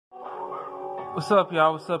What's up,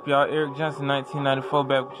 y'all? What's up, y'all? Eric Johnson, 1994,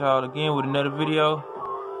 back with y'all again with another video.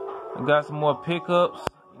 I got some more pickups,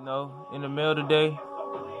 in the mail today.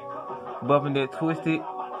 Bumping that Twisted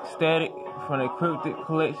Static from the Cryptic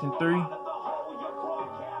Collection 3.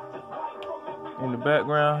 In the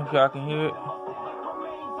background, if y'all can hear it.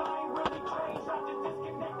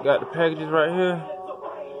 Got the packages right here.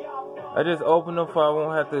 I just opened them so I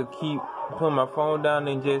won't have to keep putting my phone down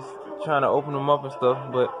and just trying to open them up and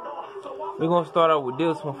stuff, but we're going to start out with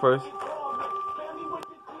this one first.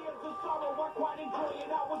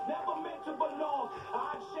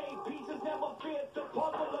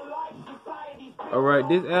 Alright,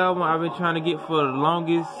 this album I've been trying to get for the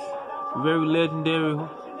longest. Very legendary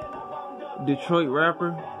Detroit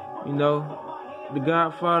rapper. The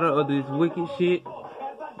godfather of this wicked shit.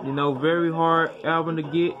 Very hard album to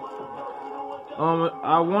get.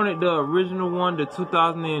 I wanted the original one, the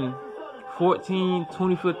 2014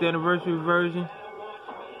 25th anniversary version.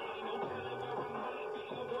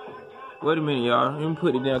 Wait a minute, y'all. Let me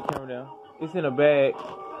put it down, camera down. It's in a bag.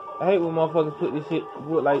 I hate when motherfuckers put this shit,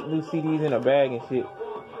 put like new CDs in a bag and shit.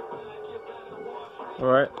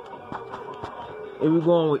 Alright. Here we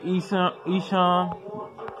going with Esham.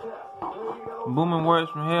 Booming Words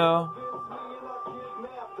from Hell.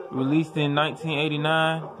 Released in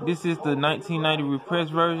 1989. This is the 1990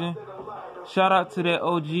 repressed version. Shout out to that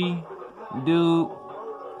OG dude,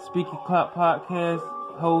 Speaking Clock Podcast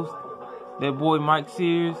host, that boy Mike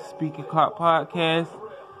Sears, Speaking Clock Podcast.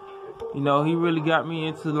 He really got me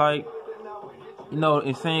into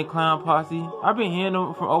Insane Clown Posse. I've been hearing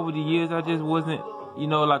them for over the years. I just wasn't,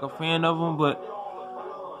 like a fan of them, but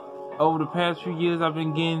over the past few years I've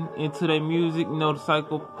been getting into their music, the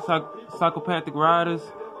Psychopathic Riders,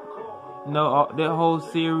 that whole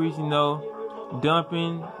series,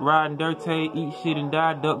 Dumping, Riding Dirty, Eat Shit and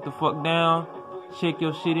Die, Duck the Fuck Down, Shake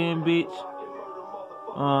Your Shit In, Bitch,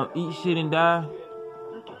 Eat Shit and Die,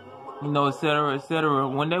 etc., etc.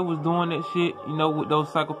 When they was doing that shit, with those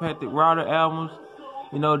Psychopathic Rider albums,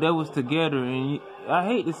 they was together, and I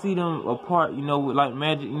hate to see them apart, with like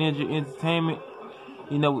Magic Ninja Entertainment,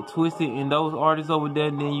 with Twisted and those artists over there.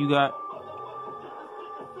 And then you got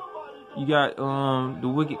the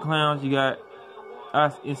Wicked Clowns, you got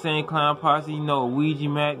Insane Clown Posse, Ouija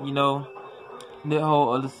Mac, that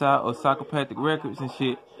whole other side of Psychopathic Records and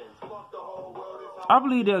shit. I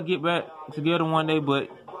believe they'll get back together one day, but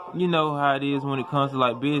you know how it is when it comes to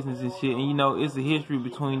like business and shit, and it's a history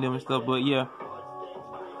between them and stuff. But yeah,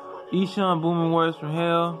 Esham, Booming Words from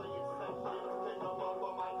Hell.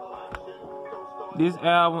 This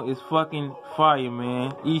album is fucking fire,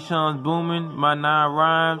 man. Esham's booming, My 9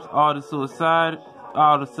 Rhymes, all the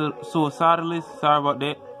suicidalists, sorry about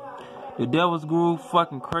that. The Devil's Groove,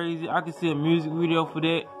 fucking crazy. I can see a music video for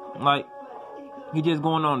that. Like, he just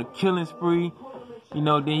going on a killing spree.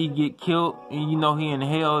 Then he get killed, and he in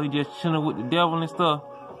hell, he just chilling with the devil and stuff.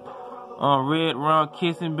 Red Rum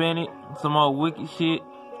Kissing Bennett, some more wicked shit.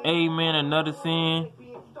 Amen, Another Sin.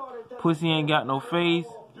 Pussy Ain't Got No Face.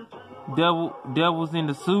 Devil's in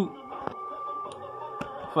the Suit.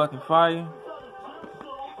 Fucking fire.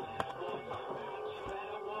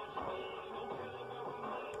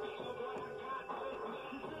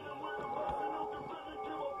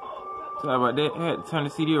 Sorry about that. I had to turn the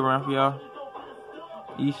CD around for y'all.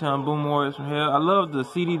 Esham, Boom Words from Hell. I love the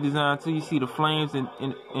CD design too. You see the flames in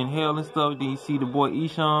hell and stuff. Then you see the boy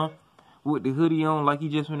Esham with the hoodie on, like he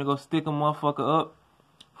just wanna go stick a motherfucker up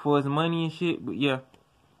for his money and shit. But yeah.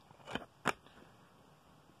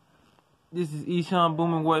 This is Esham,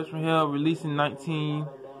 Booming Words from Hell, released in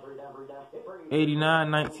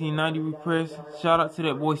 1989, 1990 repressed. Shout out to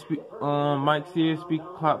that boy Mike Sears, Speaking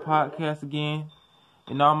Clock Podcast again.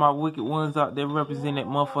 And all my wicked ones out there represent that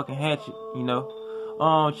motherfucking hatchet,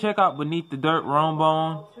 Check out Beneath the Dirt,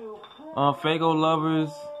 Rombone, Fago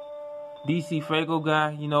Lovers, DC Fago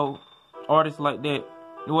Guy, artists like that.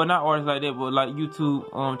 Well, not artists like that, but like YouTube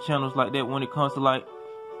channels like that when it comes to like,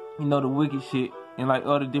 the wicked shit and like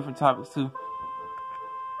other different topics too.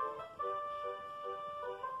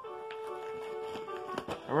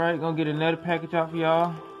 Alright, gonna get another package out for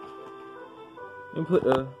y'all. And put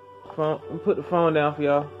the phone down for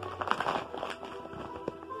y'all.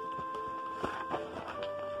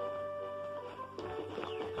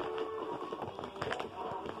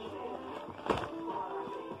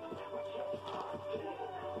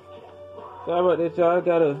 Sorry about that, y'all. I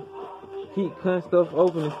gotta keep cutting stuff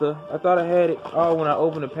open and stuff. I thought I had it all when I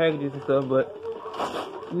opened the packages and stuff, but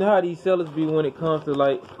you know how these sellers be when it comes to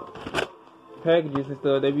like packages and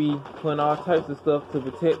stuff. They be putting all types of stuff to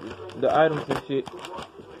protect the items and shit.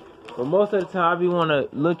 But most of the time, I be want to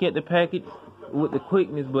look at the package with the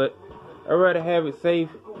quickness, but I'd rather have it safe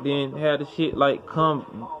than have the shit like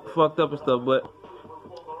come fucked up and stuff. But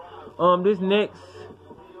this next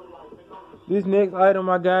item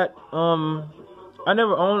I got, I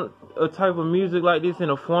never owned a type of music like this in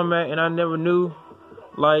a format, and I never knew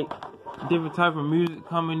like different type of music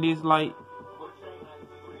come in this. Like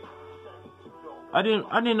I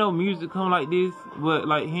didn't know music come like this, but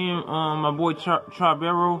like him, my boy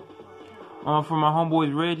Tribero, from my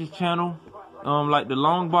homeboy's Regis channel, like the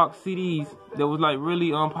long box CDs that was like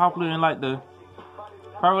really popular in like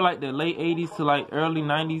probably like the late 80s to like early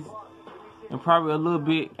 90s, and probably a little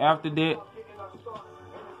bit after that.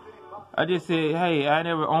 I just said, hey, I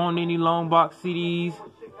never owned any long box CDs,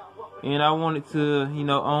 and I wanted to, you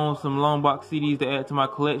know, own some long box CDs to add to my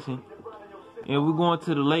collection. And we're going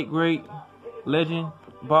to the late great legend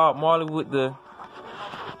Bob Marley with the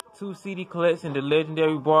 2 CD collection, the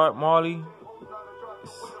legendary Bob Marley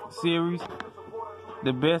series,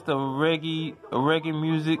 the best of reggae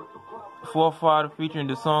music, forefather, featuring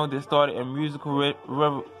the song that started a musical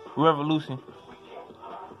revolution.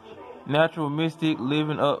 Natural mystic,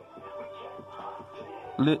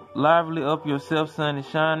 lively up yourself, sun is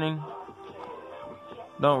shining.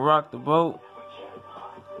 Don't rock the boat.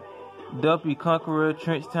 Duppy Conqueror,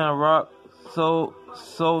 Trenchtown Rock,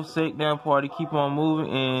 Soul Shakedown Party, Keep on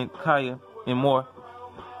Moving, and Kaya, and more.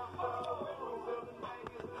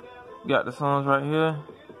 Got the songs right here.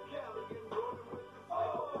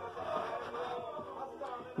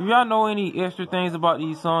 If y'all know any extra things about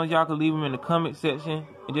these songs, y'all can leave them in the comment section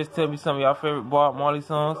and just tell me some of y'all favorite Bob Marley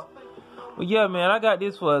songs. But yeah, man, I got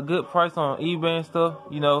this for a good price on eBay and stuff,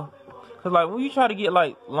 you know. Cause like when you try to get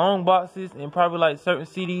like long boxes and probably like certain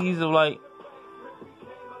CDs of like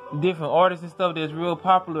different artists and stuff that's real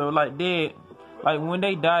popular, like dead, like when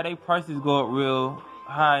they die, they prices go up real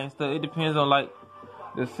high and stuff. It depends on like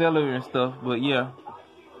the seller and stuff. But yeah,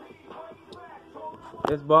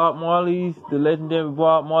 that's Bob Marley's, the legendary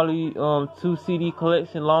Bob Marley 2 CD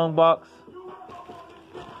collection long box.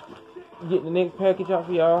 Get the next package out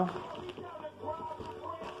for y'all.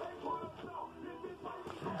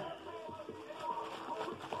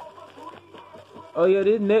 Oh yeah,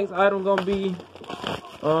 this next item gonna be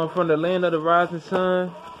from the Land of the Rising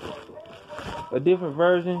Sun, a different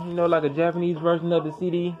version, you know, like a Japanese version of the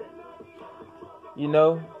CD. You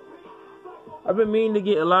know, I've been meaning to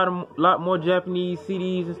get a lot more Japanese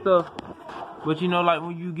CDs and stuff, but you know, like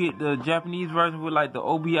when you get the Japanese version with like the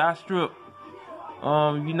OBI strip,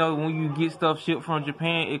 you know, when you get stuff shipped from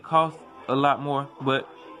Japan, it costs a lot more. But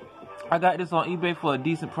I got this on eBay for a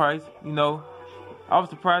decent price. You know, I was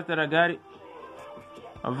surprised that I got it.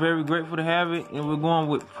 I'm very grateful to have it, and we're going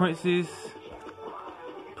with Prince's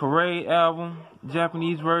Parade album,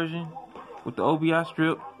 Japanese version with the OBI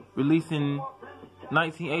strip, released in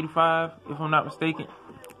 1985, if I'm not mistaken.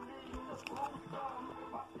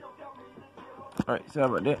 Alright, sorry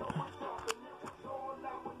about that.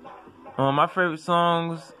 My favorite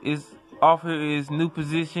songs is off here is New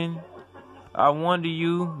Position, I Wonder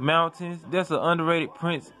You, Mountains. That's an underrated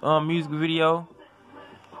Prince music video.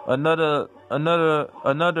 Another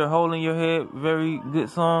Hole in Your Head, very good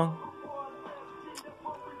song.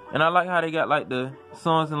 And I like how they got like the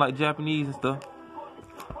songs in like Japanese and stuff.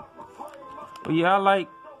 But yeah, I like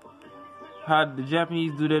how the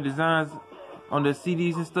Japanese do their designs on their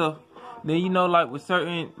CDs and stuff. Then you know, like with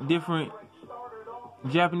certain different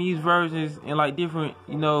Japanese versions and like different,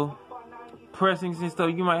 you know, pressings and stuff,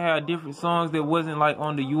 you might have different songs that wasn't like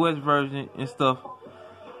on the US version and stuff.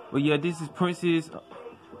 But yeah, this is Prince's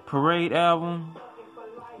Parade album.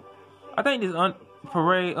 I think this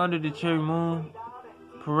Parade Under the Cherry Moon.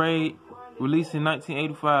 Parade, released in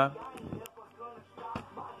 1985.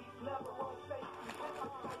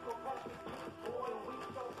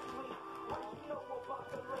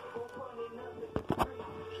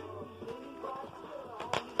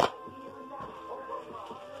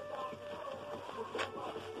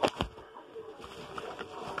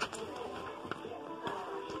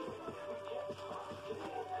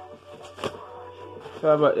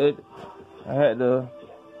 Sorry about that. I had to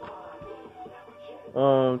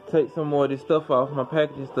take some more of this stuff off my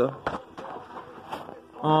packaging stuff.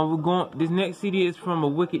 This next CD is from a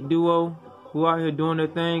wicked duo who out here doing their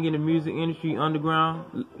thing in the music industry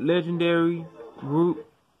underground. Legendary group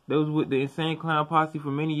that was with the Insane Clown Posse for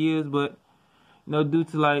many years, but you know, due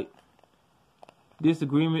to like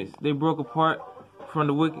disagreements, they broke apart from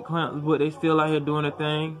the Wicked Clowns, but they still out here doing their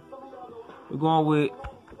thing. We're going with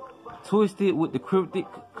Twisted with the Cryptic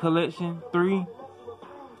Collection 3.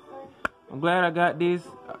 I'm glad I got this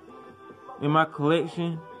in my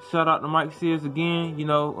collection. Shout out to Mike Sears again. You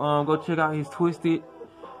know, go check out his Twisted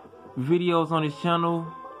videos on his channel.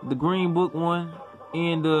 the Green Book one,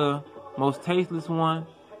 and the Most Tasteless one,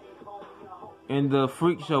 and the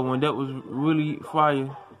Freak Show one. That was really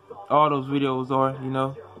fire. All those videos are, you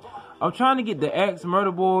know. I'm trying to get the Axe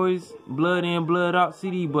Murder Boys Blood In, Blood Out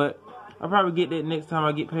CD, but I'll probably get that next time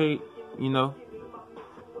I get paid, you know.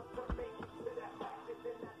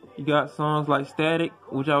 You got songs like Static,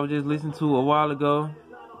 which I was just listening to a while ago.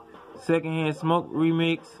 Secondhand Smoke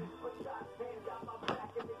remix.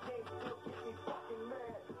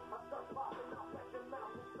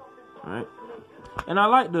 Alright. And I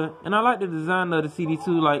like the design of the CD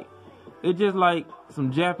too. Like, it's just like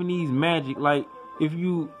some Japanese magic. Like if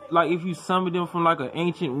you summon them from like an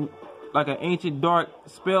ancient dark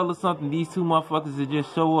spell or something, these two motherfuckers that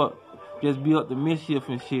just show up, just be up the mischief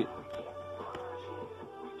and shit.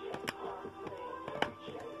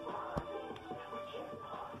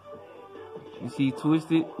 You see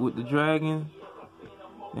Twisted with the dragon,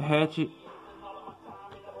 the hatchet.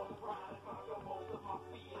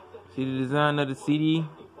 See the design of the CD?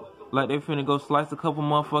 Like they finna go slice a couple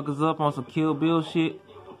motherfuckers up on some Kill Bill shit.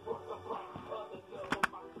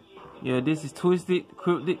 Yeah, this is Twisted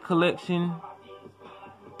Cryptic Collection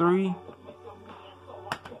 3.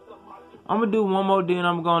 I'm gonna do one more, then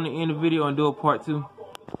I'm gonna end the video and do a part 2.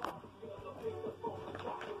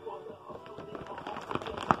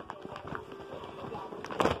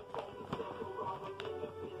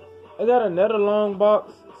 I got another long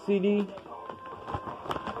box CD,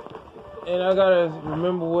 and I gotta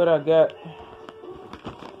remember what I got.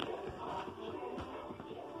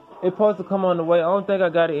 It's supposed to come on the way. I don't think I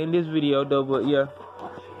got it in this video though, but yeah.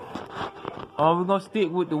 We're gonna stick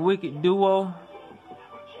with the Wicked Duo,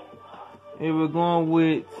 and we're going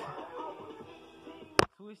with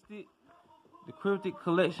Twisted, the Cryptic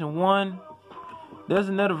Collection 1. There's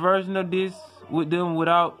another version of this with them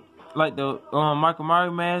without, like, the Michael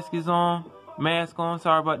Myers mask on.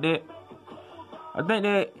 Sorry about that. I think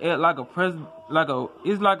that it's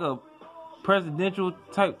like a presidential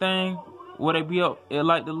type thing where they be up at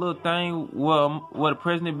like the little thing where the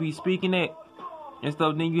president be speaking at and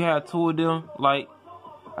stuff. Then you have two of them. Like,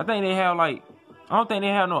 I think they have like, I don't think they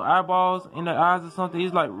have no eyeballs in their eyes or something.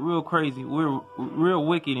 It's like real crazy, real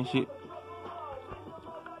wicked and shit.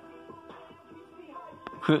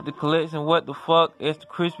 Cryptic Collection, What the Fuck? It's the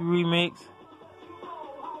Crispy remix.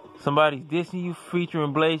 Somebody's Dissing You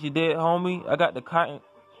featuring Blaze Your Dead Homie. I got the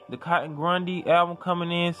Cotton Grundy album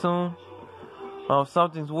coming in soon.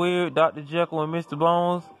 Something's Weird, Dr. Jekyll and Mr.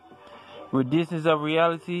 Bones. Distance of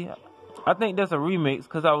Reality. I think that's a remix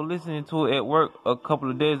because I was listening to it at work a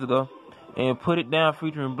couple of days ago. And Put It Down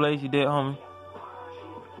featuring Blaze Your Dead Homie.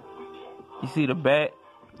 You see the Bat.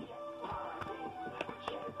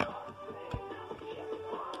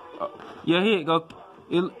 Yeah, here it go.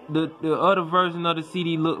 The other version of the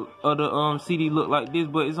CD look like this,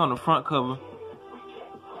 but it's on the front cover.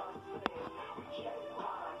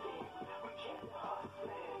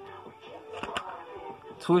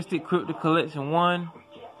 Twisted Cryptic Collection 1.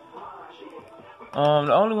 The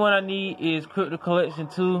only one I need is Cryptic Collection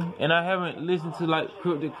 2, and I haven't listened to like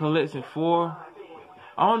Cryptic Collection 4.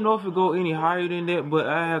 I don't know if it go any higher than that, but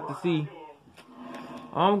I have to see.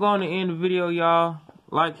 I'm going to end the video, y'all.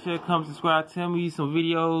 Like, share, comment, subscribe. Tell me some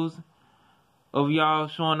videos of y'all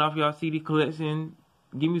showing off y'all CD collection.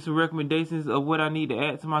 Give me some recommendations of what I need to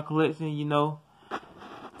add to my collection, you know.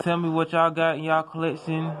 Tell me what y'all got in y'all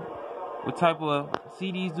collection. What type of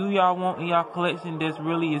CDs do y'all want in y'all collection that's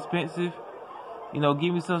really expensive? You know,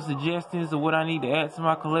 give me some suggestions of what I need to add to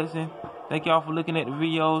my collection. Thank y'all for looking at the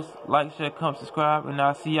videos. Like, share, comment, subscribe. And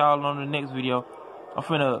I'll see y'all on the next video. I'm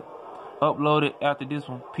finna upload it after this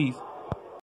one. Peace.